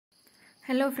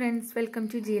Hello friends, welcome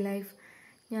to G life.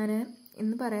 ഞാൻ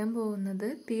ഇന്ന് പറയാൻ പോകുന്നത്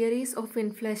theories of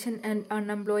inflation and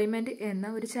unemployment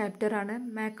എന്ന ഒരു ചാപ്റ്ററാണ്.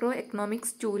 മാക്രോ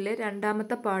എക്കണോമിക്സ് 2-ലെ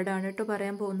രണ്ടാമത്തെ പാഠമാണ് കേട്ടോ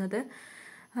പറയാൻ പോകുന്നത്.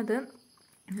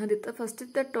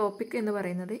 ഫസ്റ്റത്തെ ടോപ്പിക് എന്ന്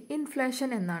പറയുന്നത് ഇൻഫ്ലേഷൻ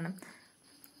എന്നാണ്.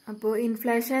 അപ്പോൾ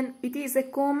inflation it is A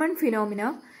common phenomena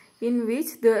in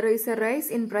which there is A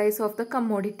rice in price of the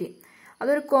commodity.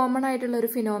 അതൊരു കോമൺ ആയിട്ടുള്ള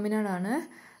ഒരു ഫിനോമിനാണ്.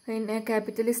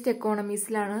 ക്യാപിറ്റലിസ്റ്റ്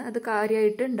എക്കോണമീസിലാണ് അത്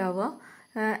കാര്യമായിട്ട് ഉണ്ടാവുക.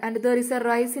 And there is A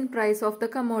rice in price of the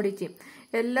commodity.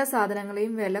 എല്ലാ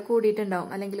സാധനങ്ങളെയും വില കൂടിയിട്ടുണ്ടാവും,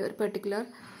 അല്ലെങ്കിൽ ഒരു പെർട്ടിക്കുലർ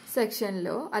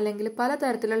സെക്ഷനിലോ അല്ലെങ്കിൽ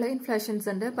പലതരത്തിലുള്ള ഇൻഫ്ലേഷൻസ്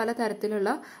ഉണ്ട്, പലതരത്തിലുള്ള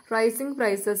റൈസിങ്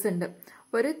പ്രൈസസ് ഉണ്ട്.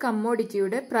 ഒരു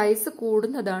കമ്മോഡിറ്റിയുടെ പ്രൈസ്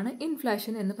കൂടുന്നതാണ്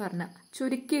ഇൻഫ്ലേഷൻ എന്ന് പറഞ്ഞാൽ.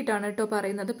 ചുരുക്കിയിട്ടാണ് കേട്ടോ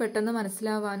പറയുന്നത്, പെട്ടെന്ന്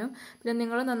മനസ്സിലാവാനും. പിന്നെ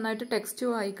നിങ്ങൾ നന്നായിട്ട് ടെക്സ്റ്റ്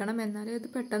വായിക്കണം, എന്നാലേ ഇത്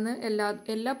പെട്ടെന്ന്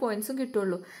എല്ലാ പോയിന്റ്സും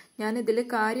കിട്ടുള്ളൂ. ഞാൻ ഇതിൽ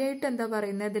കാര്യമായിട്ട് എന്താ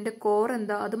പറയുന്നത്, ഇതിന്റെ കോർ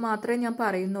എന്താ, അത് മാത്രമേ ഞാൻ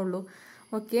പറയുന്നുള്ളൂ.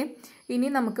 ഓക്കെ, ഇനി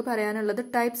നമുക്ക് പറയാനുള്ളത്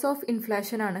ടൈപ്സ് ഓഫ്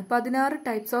ഇൻഫ്ലേഷൻ ആണ്. 16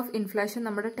 ടൈപ്സ് ഓഫ് ഇൻഫ്ലേഷൻ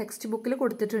നമ്മുടെ ടെക്സ്റ്റ് ബുക്കിൽ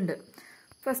കൊടുത്തിട്ടുണ്ട്.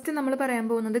 ഫസ്റ്റ് നമ്മൾ പറയാൻ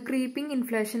പോകുന്നത് ക്രീപ്പിംഗ്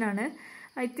ഇൻഫ്ലേഷൻ ആണ്.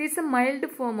 It is A mild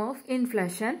form of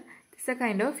inflation. It's A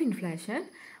kind of inflation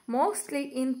mostly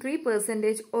in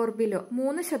 3% or below.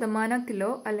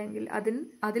 3% അല്ലെങ്കിൽ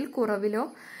അതിൽ കുറവിലോ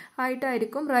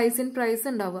ആയിട്ടായിരിക്കും റൈസ് ഇൻ പ്രൈസ്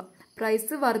ഉണ്ടാവുക.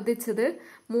 പ്രൈസ് വർദ്ധിച്ചത്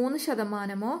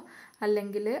 3%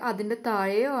 അല്ലെങ്കിൽ അതിന്റെ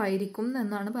താഴെയോ ആയിരിക്കും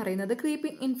എന്നാണ് പറയുന്നത്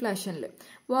ക്രീപ്പിംഗ് ഇൻഫ്ലേഷനിൽ.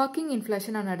 വാക്കിംഗ്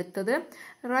ഇൻഫ്ലേഷൻ ആണ് അടുത്തത്.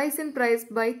 Rice in price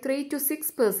by 3 to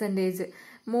 6%.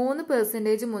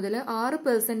 3% മുതൽ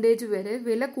 6% വരെ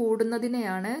വില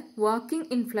കൂടുന്നതിനെയാണ് വാക്കിംഗ്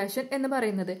ഇൻഫ്ലേഷൻ എന്ന്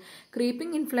പറയുന്നത്.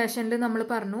 ക്രീപ്പിംഗ് ഇൻഫ്ലേഷനിൽ നമ്മൾ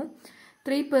പറഞ്ഞു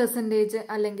 3%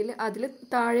 അല്ലെങ്കിൽ അതിൽ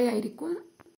താഴെയായിരിക്കും.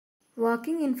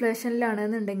 വാക്കിംഗ്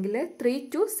ഇൻഫ്ലേഷനിലാണെന്നുണ്ടെങ്കിൽ 3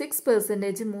 to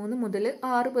 6%, 3 മുതൽ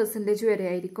 6% വരെ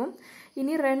ആയിരിക്കും.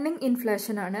 ഇനി റണ്ണിംഗ്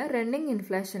ഇൻഫ്ലേഷൻ ആണ്. Running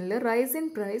ഇൻഫ്ലേഷനിൽ rice in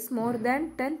price more than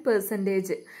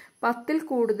 10%, 10ൽ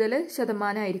കൂടുതൽ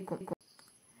ശതമാനമായിരിക്കും.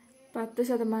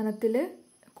 10%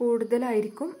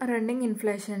 കൂടുതലായിരിക്കും റണ്ണിംഗ്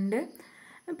ഇൻഫ്ലേഷൻ്റെ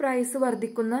പ്രൈസ്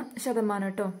വർദ്ധിക്കുന്ന ശതമാനം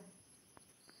കേട്ടോ.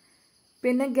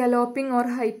 പിന്നെ ഗലോപ്പിംഗ് or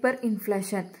hyper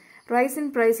inflation. Rice in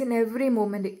price in every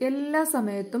moment. എല്ലാ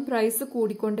സമയത്തും price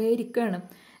കൂടിക്കൊണ്ടേയിരിക്കുകയാണ്.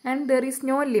 And there is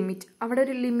no limit. അവിടെ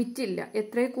ഒരു ലിമിറ്റ് ഇല്ല,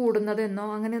 എത്ര കൂടുന്നതെന്നോ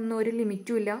അങ്ങനെയൊന്നും ഒരു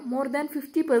ലിമിറ്റും ഇല്ല. മോർ ദാൻ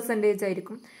 50%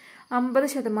 ആയിരിക്കും,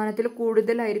 50%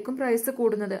 കൂടുതലായിരിക്കും പ്രൈസ്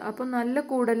കൂടുന്നത്. അപ്പം നല്ല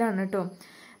കൂടുതലാണ് കേട്ടോ.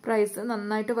 പ്രൈസ്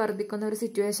നന്നായിട്ട് വർദ്ധിക്കുന്ന ഒരു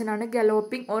സിറ്റുവേഷൻ ആണ്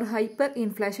ഗലോപ്പിംഗ് ഓർ ഹൈപ്പർ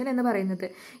ഇൻഫ്ലേഷൻ എന്ന് പറയുന്നത്.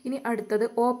 ഇനി അടുത്തത്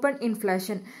open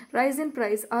inflation. Rice in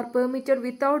price R permitted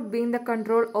without being the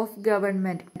control of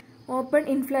government. Open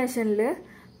ഇൻഫ്ലേഷനിൽ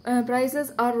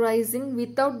prices R rising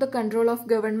without the control of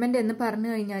government എന്ന് പറഞ്ഞു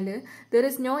കഴിഞ്ഞാൽ there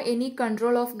is no any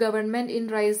control of government in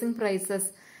rising prices.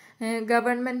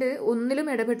 Government ഒന്നിലും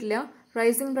ഇടപെട്ടില്ല.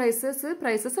 Rising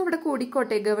prices അവിടെ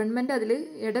കൂടിക്കോട്ടെ, government അതിൽ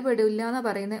ഇടപെടില്ല എന്നാണ്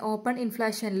പറയുന്നത് open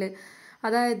ഇൻഫ്ലേഷനിൽ.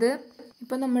 അതായത്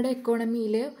ഇപ്പം നമ്മുടെ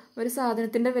എക്കോണമിയിൽ ഒരു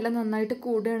സാധനത്തിന്റെ വില നന്നായിട്ട്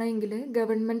കൂടുകയാണെങ്കിൽ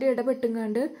ഗവൺമെന്റ്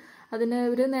ഇടപെട്ടുങ്ങാണ്ട് അതിന്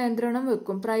ഒരു നിയന്ത്രണം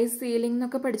വെക്കും. പ്രൈസ് സീലിംഗ്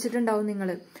എന്നൊക്കെ പഠിച്ചിട്ടുണ്ടാവും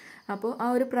നിങ്ങൾ. അപ്പോൾ ആ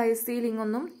ഒരു പ്രൈസ് സീലിംഗ്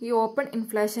ഒന്നും ഈ ഓപ്പൺ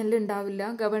ഇൻഫ്ലേഷനിൽ ഉണ്ടാവില്ല.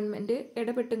 ഗവൺമെന്റ്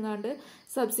ഇടപെട്ടുങ്ങാണ്ട്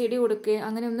സബ്സിഡി കൊടുക്കുക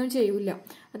അങ്ങനെയൊന്നും ചെയ്യില്ല.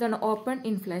 അതാണ് ഓപ്പൺ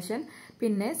ഇൻഫ്ലേഷൻ.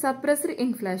 പിന്നെ സപ്രസ്ഡ്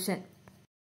ഇൻഫ്ലേഷൻ.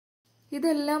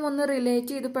 ഇതെല്ലാം ഒന്ന്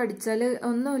റിലേറ്റ് ചെയ്ത് പഠിച്ചാൽ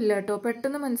ഒന്നുമില്ല കേട്ടോ,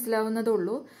 പെട്ടെന്ന്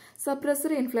മനസ്സിലാവുന്നതുള്ളൂ.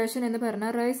 സപ്രസ്ഡ് ഇൻഫ്ലേഷൻ എന്ന്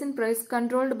പറഞ്ഞാൽ rice in price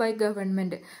controlled by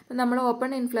government. അപ്പം നമ്മൾ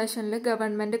ഓപ്പൺ ഇൻഫ്ലേഷനിൽ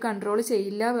ഗവൺമെന്റ് കൺട്രോൾ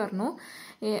ചെയ്യില്ല പറഞ്ഞു,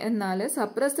 എന്നാൽ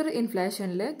സപ്രസ്ഡ്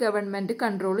ഇൻഫ്ലേഷനിൽ ഗവൺമെന്റ്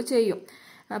കൺട്രോൾ ചെയ്യും.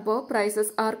 അപ്പോൾ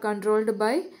prices are controlled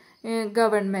by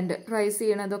government. Price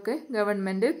ചെയ്യണതൊക്കെ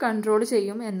government control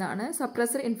ചെയ്യും എന്നാണ്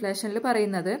സപ്രസ്ഡ് ഇൻഫ്ലേഷനിൽ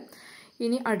പറയുന്നത്.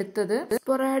 ഇനി അടുത്തത്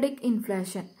sporadic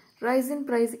inflation. Rice in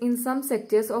price in some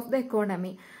sectors of the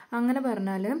economy. അങ്ങനെ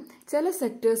പറഞ്ഞാൽ ചില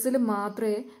സെക്ടേഴ്സിൽ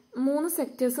മാത്രമേ, 3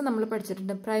 സെക്ടേഴ്സ് നമ്മൾ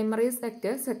പഠിച്ചിട്ടുണ്ട്: primary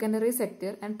sector, secondary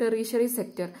sector and ടെറീഷ്യറി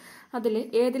sector. അതിൽ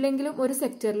ഏതിലെങ്കിലും ഒരു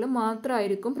സെക്ടറിൽ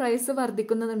മാത്രമായിരിക്കും പ്രൈസ്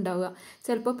വർദ്ധിക്കുന്നുണ്ടാവുക.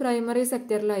 ചിലപ്പോൾ പ്രൈമറി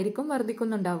സെക്ടറിലായിരിക്കും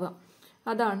വർദ്ധിക്കുന്നുണ്ടാവുക.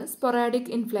 അതാണ് സ്പൊറാഡിക്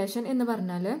ഇൻഫ്ലേഷൻ എന്ന്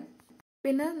പറഞ്ഞാൽ.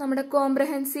 പിന്നെ നമ്മുടെ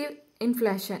കോംപ്രഹെൻസീവ്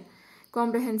ഇൻഫ്ലേഷൻ.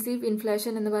 കോംപ്രഹെൻസീവ്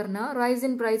ഇൻഫ്ലേഷൻ എന്ന് പറഞ്ഞാൽ rice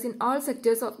in price in all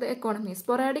sectors of the economy.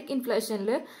 Sporadic ഇൻഫ്ലേഷനിൽ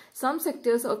some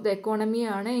sectors of the economy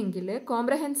ആണ് എങ്കിൽ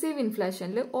കോംപ്രഹെൻസീവ്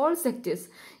ഇൻഫ്ലേഷനിൽ ഓൾ സെക്ടേഴ്സ്,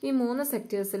 ഈ 3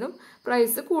 സെക്ടേഴ്സിലും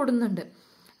പ്രൈസ് കൂടുന്നുണ്ട്.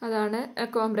 അതാണ്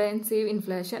കോംപ്രഹെൻസീവ്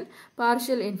ഇൻഫ്ലേഷൻ.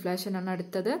 പാർഷ്യൽ ഇൻഫ്ലേഷൻ ആണ്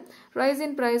അടുത്തത്. Rice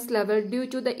in price level due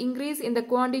to the increase in the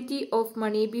quantity of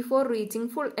money before reaching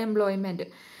full employment.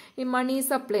 ഈ money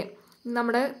supply,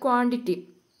 നമ്മുടെ quantity,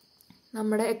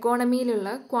 നമ്മുടെ എക്കോണമിയിലുള്ള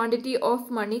ക്വാണ്ടിറ്റി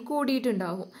ഓഫ് മണി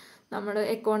കൂടിയിട്ടുണ്ടാവും. നമ്മുടെ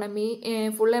economy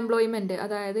full employment,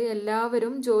 അതായത്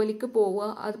എല്ലാവരും ജോലിക്ക് പോവുക,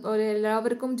 അതുപോലെ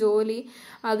എല്ലാവർക്കും ജോലി,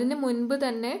 അതിന് മുൻപ്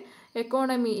തന്നെ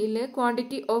എക്കോണമിയിൽ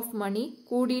ക്വാണ്ടിറ്റി ഓഫ് മണി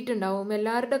കൂടിയിട്ടുണ്ടാവും.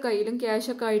 എല്ലാവരുടെ കയ്യിലും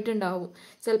ക്യാഷൊക്കെ ആയിട്ടുണ്ടാവും.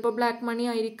 ചിലപ്പോൾ ബ്ലാക്ക് മണി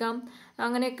ആയിരിക്കാം,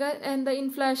 അങ്ങനെയൊക്കെ എന്താ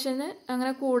ഇൻഫ്ലേഷന്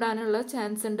അങ്ങനെ കൂടാനുള്ള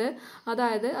ചാൻസ് ഉണ്ട്.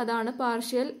 അതാണ്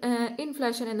പാർഷ്യൽ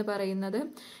ഇൻഫ്ലേഷൻ എന്ന് പറയുന്നത്.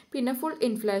 പിന്നെ full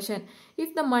inflation,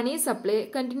 if the money supply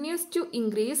continues to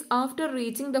increase after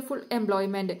reaching the full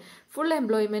employment. Full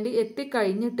employment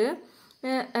എത്തിക്കഴിഞ്ഞിട്ട്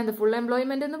full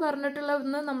employment എന്ന്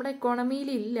പറഞ്ഞിട്ടുള്ളതൊന്നും നമ്മുടെ എക്കോണമിയിൽ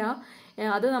ഇല്ല.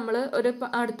 അത് നമ്മൾ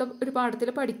അടുത്ത ഒരു പാഠത്തിൽ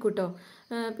പഠിക്കൂട്ടോ.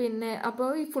 പിന്നെ അപ്പോൾ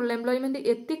ഈ ഫുൾ എംപ്ലോയ്മെന്റ്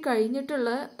എത്തിക്കഴിഞ്ഞിട്ടുള്ള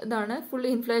ഇതാണ് ഫുൾ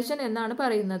ഇൻഫ്ലേഷൻ എന്നാണ്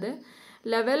പറയുന്നത്.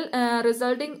 Level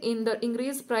resulting in the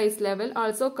increase price level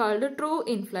also called true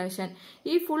inflation.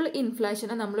 ഈ ഫുൾ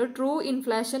ഇൻഫ്ലേഷനെ നമ്മൾ ട്രൂ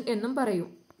ഇൻഫ്ലേഷൻ എന്നും പറയും.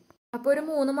 അപ്പോൾ ഒരു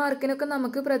 3 മാർക്കിനൊക്കെ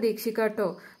നമുക്ക് പ്രതീക്ഷിക്കാം കേട്ടോ.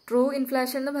 ട്രൂ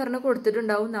ഇൻഫ്ലേഷൻ എന്ന് പറഞ്ഞ്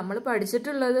കൊടുത്തിട്ടുണ്ടാവും. നമ്മൾ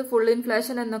പഠിച്ചിട്ടുള്ളത് ഫുൾ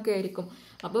ഇൻഫ്ലേഷൻ എന്നൊക്കെ ആയിരിക്കും.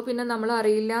 അപ്പോൾ പിന്നെ നമ്മൾ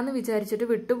അറിയില്ല എന്ന് വിചാരിച്ചിട്ട്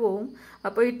വിട്ടുപോകും.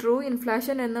 അപ്പോൾ ഈ ട്രൂ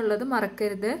ഇൻഫ്ലേഷൻ എന്നുള്ളത്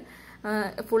മറക്കരുത്.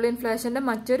 ഫുൾ ഇൻഫ്ലേഷന്റെ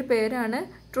മറ്റൊരു പേരാണ്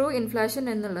ട്രൂ ഇൻഫ്ലേഷൻ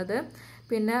എന്നുള്ളത്.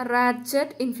 പിന്നെ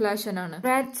റാറ്റ്ചെറ്റ് ഇൻഫ്ലേഷൻ ആണ്.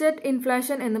 റാറ്റ്ചെറ്റ്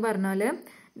ഇൻഫ്ലേഷൻ എന്ന് പറഞ്ഞാൽ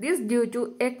this due to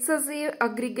excessive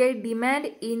aggregate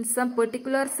demand in some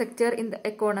particular sector in the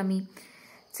economy.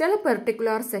 ചില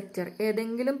പെർട്ടിക്കുലർ സെക്ടർ,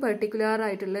 ഏതെങ്കിലും പെർട്ടിക്കുലർ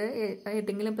ആയിട്ടുള്ള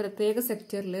ഏതെങ്കിലും പ്രത്യേക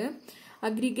സെക്ടറിൽ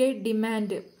അഗ്രിഗേറ്റ്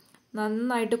ഡിമാൻഡ്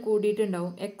നന്നായിട്ട്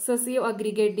കൂടിയിട്ടുണ്ടാവും. Excessive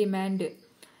aggregate demand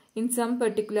in some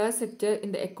particular sector in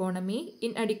the economy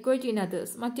in adequate in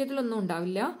others. മറ്റേതിലൊന്നും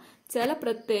ഉണ്ടാവില്ല. ചില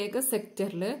പ്രത്യേക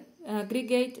സെക്ടറിൽ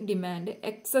അഗ്രിഗേറ്റ് ഡിമാൻഡ്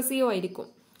എക്സസീവ് ആയിരിക്കും.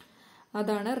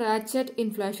 അതാണ് റാറ്റ്ചെറ്റ്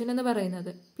ഇൻഫ്ലേഷൻ എന്ന്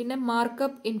പറയുന്നത്. പിന്നെ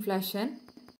മാർക്കപ്പ് ഇൻഫ്ലേഷൻ,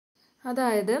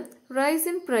 അതായത് rice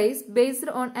in price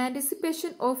based on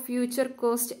anticipation of future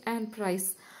cost and price.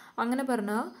 അങ്ങനെ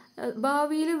പറഞ്ഞാൽ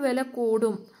ഭാവിയിൽ വില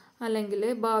കൂടും അല്ലെങ്കിൽ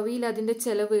ഭാവിയിൽ അതിൻ്റെ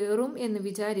ചെലവേറും എന്ന്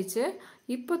വിചാരിച്ച്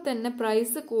ഇപ്പോൾ തന്നെ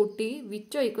പ്രൈസ് കൂട്ടി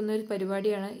വിറ്റൊഴിക്കുന്ന ഒരു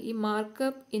പരിപാടിയാണ് ഈ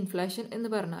മാർക്കപ്പ് ഇൻഫ്ലേഷൻ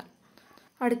എന്ന് പറഞ്ഞാൽ.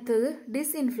 അടുത്തത്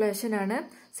ഡിസ്ഇൻഫ്ലേഷൻ ആണ്.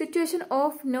 Situation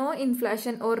of no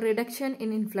inflation or reduction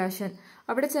in inflation.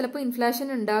 അവിടെ ചിലപ്പോൾ ഇൻഫ്ലേഷൻ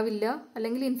ഉണ്ടാവില്ല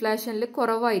അല്ലെങ്കിൽ ഇൻഫ്ലേഷനിൽ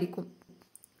കുറവായിരിക്കും.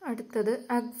 അടുത്തത്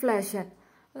അഗ്ഫ്ലേഷൻ,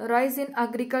 റൈസ് ഇൻ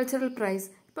അഗ്രികൾച്ചറൽ പ്രൈസ്.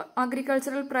 ഇപ്പം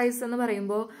അഗ്രികൾച്ചറൽ പ്രൈസ് എന്ന്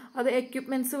പറയുമ്പോൾ അത്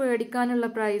എക്യുപ്മെന്റ്സ് മേടിക്കാനുള്ള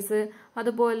പ്രൈസ്,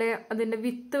 അതുപോലെ അതിൻ്റെ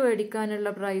വിത്ത്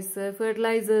മേടിക്കാനുള്ള പ്രൈസ്,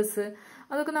 ഫെർട്ടിലൈസേഴ്സ്,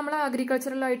 അതൊക്കെ നമ്മൾ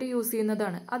അഗ്രികൾച്ചറലായിട്ട് യൂസ്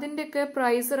ചെയ്യുന്നതാണ്. അതിൻ്റെയൊക്കെ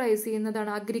പ്രൈസ് റൈസ്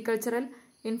ചെയ്യുന്നതാണ് അഗ്രികൾച്ചറൽ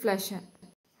ഇൻഫ്ലേഷൻ.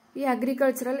 ഈ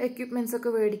അഗ്രികൾച്ചറൽ എക്യുപ്മെന്റ്സ് ഒക്കെ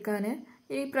മേടിക്കാൻ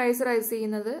ഈ പ്രൈസ് റൈസ്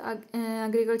ചെയ്യുന്നത്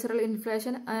അഗ്രികൾച്ചറൽ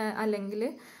ഇൻഫ്ലേഷൻ അല്ലെങ്കിൽ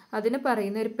അതിന്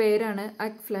പറയുന്ന ഒരു പേരാണ്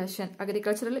അഗ്ഫ്ലേഷൻ.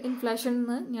 അഗ്രികൾച്ചറൽ ഇൻഫ്ലേഷൻ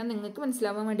എന്ന് ഞാൻ നിങ്ങൾക്ക്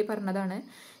മനസ്സിലാവാൻ വേണ്ടി പറഞ്ഞതാണ്.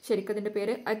 ശരിക്കും അതിൻ്റെ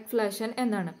പേര് അഗ്ഫ്ലേഷൻ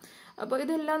എന്നാണ്. അപ്പോൾ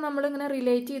ഇതെല്ലാം നമ്മളിങ്ങനെ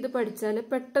റിലേറ്റ് ചെയ്ത് പഠിച്ചാൽ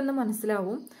പെട്ടെന്ന്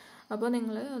മനസ്സിലാവും. അപ്പോൾ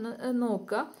നിങ്ങൾ ഒന്ന്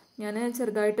നോക്കുക. ഞാൻ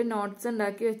ചെറുതായിട്ട് നോട്ട്സ്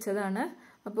ഉണ്ടാക്കി വെച്ചതാണ്.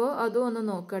 അപ്പോൾ അതും ഒന്ന്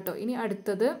നോക്കുക കേട്ടോ. ഇനി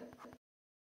അടുത്തത്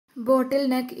ബോട്ടിൽ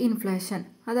നെക്ക് ഇൻഫ്ലേഷൻ,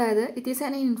 അതായത് it is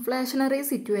an inflationary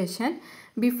situation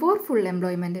before full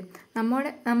employment.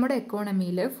 നമ്മുടെ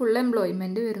എക്കോണമിയിൽ ഫുൾ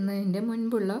എംപ്ലോയ്മെൻറ്റ് വരുന്നതിൻ്റെ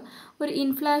മുൻപുള്ള ഒരു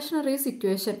ഇൻഫ്ലേഷണറി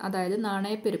സിറ്റുവേഷൻ, അതായത്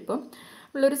നാണയപ്പെരുപ്പം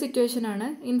ഉള്ളൊരു സിറ്റുവേഷനാണ്.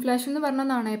 ഇൻഫ്ലേഷൻ എന്ന് പറഞ്ഞാൽ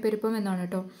നാണയപ്പെരുപ്പം എന്നാണ്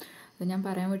കേട്ടോ. അത് ഞാൻ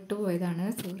പറയാൻ വിട്ടുപോയതാണ്,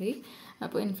 സോറി.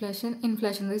 അപ്പോൾ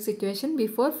inflationary situation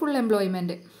before full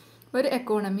employment. ഒരു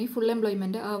എക്കോണമി ഫുൾ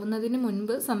എംപ്ലോയ്മെൻറ്റ് ആവുന്നതിന്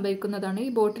മുൻപ് സംഭവിക്കുന്നതാണ്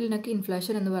ഈ ബോട്ടിൽ നെക്ക്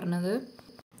ഇൻഫ്ലേഷൻ എന്ന് പറഞ്ഞത്.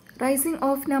 Rising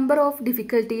of number of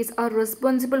difficulties are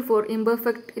responsible for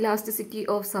imperfect elasticity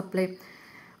of supply.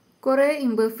 കുറേ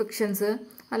ഇംപെർഫെക്ഷൻസ്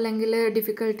അല്ലെങ്കിൽ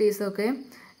ഡിഫിക്കൽട്ടീസൊക്കെ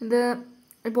ഇത്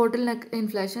ബോട്ടിൽ നെക്ക്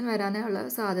ഇൻഫ്ലേഷൻ വരാനുള്ള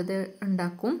സാധ്യത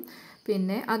ഉണ്ടാക്കും.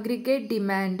 പിന്നെ അഗ്രിഗേറ്റ്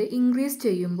ഡിമാൻഡ് ഇൻക്രീസ്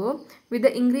ചെയ്യുമ്പോൾ with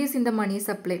the increase in the money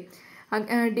supply,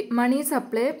 money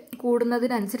supply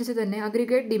കൂടുന്നതിനനുസരിച്ച് തന്നെ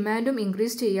അഗ്രിഗേറ്റ് ഡിമാൻഡും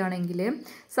ഇൻക്രീസ് ചെയ്യുകയാണെങ്കിൽ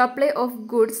supply of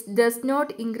goods does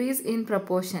not increase in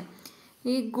proportion.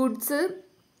 ഈ ഗുഡ്സ്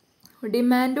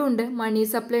ഡിമാൻഡും ഉണ്ട്, മണി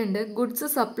സപ്ലൈ ഉണ്ട്. ഗുഡ്സ്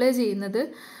സപ്ലൈ ചെയ്യുന്നത്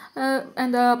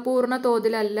പൂർണ്ണ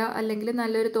തോതിലല്ല അല്ലെങ്കിൽ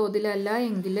നല്ലൊരു തോതിലല്ല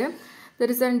എങ്കിൽ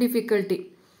ദർ ഇസ് ആൻ ഡിഫിക്കൽട്ടി.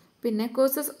 പിന്നെ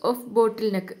causes of bottle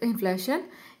neck inflation.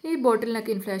 ഈ ബോട്ടിൽ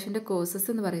നെക്ക് ഇൻഫ്ലേഷൻ്റെ കോസസ്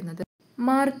എന്ന് പറയുന്നത്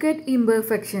മാർക്കറ്റ്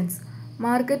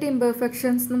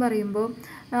ഇംപെർഫെക്ഷൻസ് എന്ന് പറയുമ്പോൾ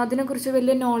അതിനെക്കുറിച്ച്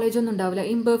വലിയ നോളേജ് ഒന്നും ഉണ്ടാവില്ല.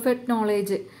 Imperfect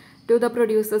knowledge to the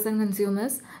producers and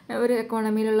consumers. ഒരു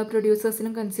എക്കോണമിയിലുള്ള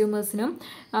പ്രൊഡ്യൂസേഴ്സിനും കൺസ്യൂമേഴ്സിനും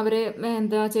അവരെ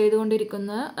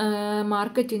ചെയ്തുകൊണ്ടിരിക്കുന്ന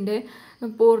മാർക്കറ്റിൻ്റെ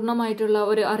പൂർണ്ണമായിട്ടുള്ള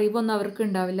ഒരു അറിവൊന്നും അവർക്ക്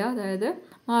ഉണ്ടാവില്ല. അതായത്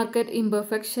market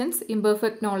imperfections,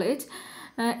 imperfect knowledge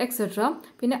etcetera.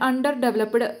 പിന്നെ അണ്ടർ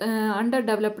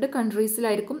ഡെവലപ്ഡ്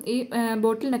കൺട്രീസിലായിരിക്കും ഈ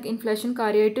ബോട്ടിൽ നെക്ക് ഇൻഫ്ലേഷൻ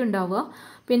കാര്യമായിട്ട് ഉണ്ടാവുക.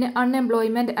 പിന്നെ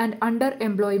unemployment and under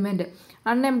employment.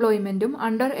 അൺഎംപ്ലോയ്മെൻറ്റും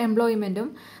under എംപ്ലോയ്മെൻറ്റും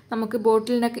നമുക്ക്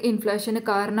ബോട്ടിൽ നെക്ക് ഇൻഫ്ലേഷന്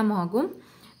കാരണമാകും.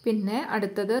 പിന്നെ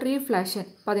അടുത്തത് റീഫ്ലേഷൻ,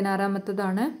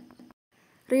 16ാമത്തതാണ്.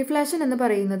 റീഫ്ലേഷൻ എന്ന്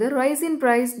പറയുന്നത് rice in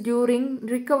price during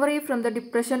recovery from the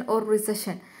depression or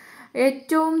recession.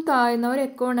 ഏറ്റവും താഴ്ന്ന ഒരു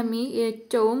എക്കോണമി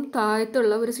ഏറ്റവും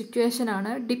താഴത്തുള്ള ഒരു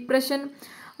സിറ്റുവേഷനാണ് ഡിപ്രഷൻ.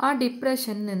 ആ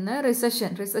ഡിപ്രഷനിൽ നിന്ന്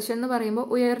റിസഷൻ എന്ന് പറയുമ്പോൾ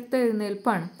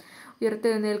ഉയർത്തെഴുന്നേൽപ്പാണ്.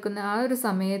 ഉയർത്തെഴുന്നേൽക്കുന്ന ആ ഒരു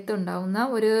സമയത്ത് ഉണ്ടാകുന്ന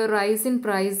ഒരു റൈസ് ഇൻ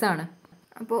പ്രൈസാണ്.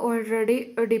 അപ്പോൾ ഓൾറെഡി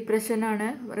ഡിപ്രഷനാണ്,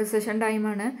 റിസഷൻ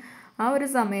ടൈമാണ്. ആ ഒരു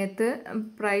സമയത്ത്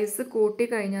പ്രൈസ് കൂട്ടി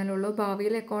കഴിഞ്ഞാലുള്ളൂ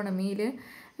ഭാവിയിൽ എക്കോണമിയിൽ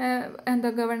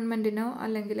ഗവൺമെൻറ്റിനോ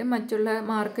അല്ലെങ്കിൽ മറ്റുള്ള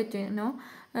മാർക്കറ്റിനോ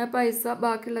പൈസ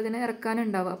ബാക്കിയുള്ളതിനെ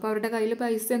ഇറക്കാനുണ്ടാവുക. അപ്പോൾ അവരുടെ കയ്യിൽ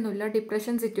പൈസയൊന്നുമില്ല,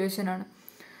 ഡിപ്രഷൻ സിറ്റുവേഷനാണ്.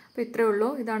 അപ്പോൾ ഇത്രയേ ഉള്ളൂ.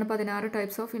 ഇതാണ് 16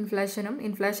 ടൈപ്സ് ഓഫ് ഇൻഫ്ലേഷനും.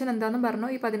 ഇൻഫ്ലേഷൻ എന്താണെന്നും പറഞ്ഞു,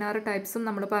 ഈ 16 ടൈപ്സും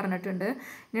നമ്മൾ പറഞ്ഞിട്ടുണ്ട്.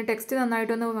 ഇനി ടെക്സ്റ്റ്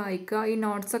നന്നായിട്ടൊന്ന് വായിക്കുക, ഈ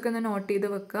നോട്ട്സൊക്കെ ഒന്ന് നോട്ട് ചെയ്ത്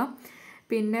വെക്കുക.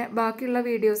 പിന്നെ ബാക്കിയുള്ള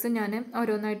വീഡിയോസ് ഞാൻ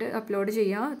ഓരോന്നായിട്ട് അപ്ലോഡ്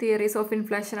ചെയ്യാം. തിയറീസ് ഓഫ്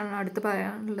ഇൻഫ്ലേഷനാണ് അടുത്ത്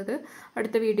പറയാനുള്ളത്,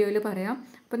 അടുത്ത വീഡിയോയിൽ പറയാം.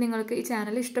 അപ്പോൾ നിങ്ങൾക്ക് ഈ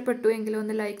ചാനൽ ഇഷ്ടപ്പെട്ടു എങ്കിൽ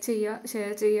ഒന്ന് ലൈക്ക് ചെയ്യുക,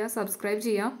 ഷെയർ ചെയ്യുക, സബ്സ്ക്രൈബ്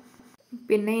ചെയ്യുക.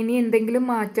 പിന്നെ ഇനി എന്തെങ്കിലും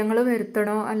മാറ്റങ്ങൾ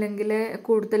വരുത്തണോ അല്ലെങ്കിൽ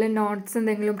കൂടുതൽ നോട്ട്സ്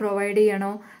എന്തെങ്കിലും പ്രൊവൈഡ്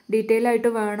ചെയ്യണോ, ഡീറ്റെയിൽ ആയിട്ട്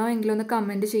വേണോ എങ്കിലൊന്ന്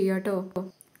കമൻറ്റ് ചെയ്യുക കേട്ടോ.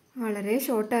 വളരെ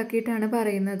ഷോർട്ടാക്കിയിട്ടാണ്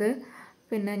പറയുന്നത്.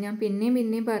 പിന്നെ ഞാൻ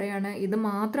പിന്നെയും പറയാണ്, ഇത്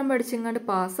മാത്രം പഠിച്ചിങ്ങാണ്ട്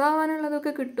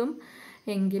പാസ്സാവാനുള്ളതൊക്കെ കിട്ടും.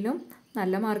 എങ്കിലും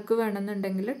നല്ല മാർക്ക്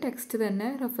വേണമെന്നുണ്ടെങ്കിൽ ടെക്സ്റ്റ് തന്നെ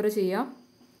റെഫർ ചെയ്യാം.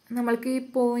 നമ്മൾക്ക് ഈ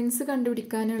പോയിൻറ്റ്സ്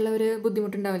കണ്ടുപിടിക്കാനുള്ള ഒരു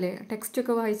ബുദ്ധിമുട്ടുണ്ടാവില്ലേ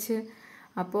ടെക്സ്റ്റൊക്കെ വായിച്ച്,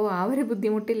 അപ്പോൾ ആ ഒരു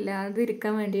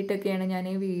ബുദ്ധിമുട്ടില്ലാതിരിക്കാൻ വേണ്ടിയിട്ടൊക്കെയാണ് ഞാൻ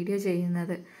ഈ വീഡിയോ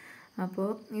ചെയ്യുന്നത്. അപ്പോൾ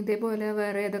ഇതേപോലെ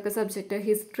വേറെ ഏതൊക്കെ സബ്ജക്റ്റ്,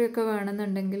 ഹിസ്റ്ററി ഒക്കെ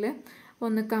വേണമെന്നുണ്ടെങ്കിൽ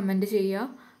ഒന്ന് കമൻറ്റ് ചെയ്യുക,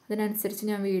 അതിനനുസരിച്ച്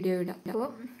ഞാൻ വീഡിയോ ഇടാം. അപ്പോൾ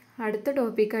അടുത്ത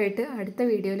ടോപ്പിക്കായിട്ട് അടുത്ത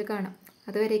വീഡിയോയിൽ കാണാം.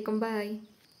 അതുവരേക്കും ബൈ.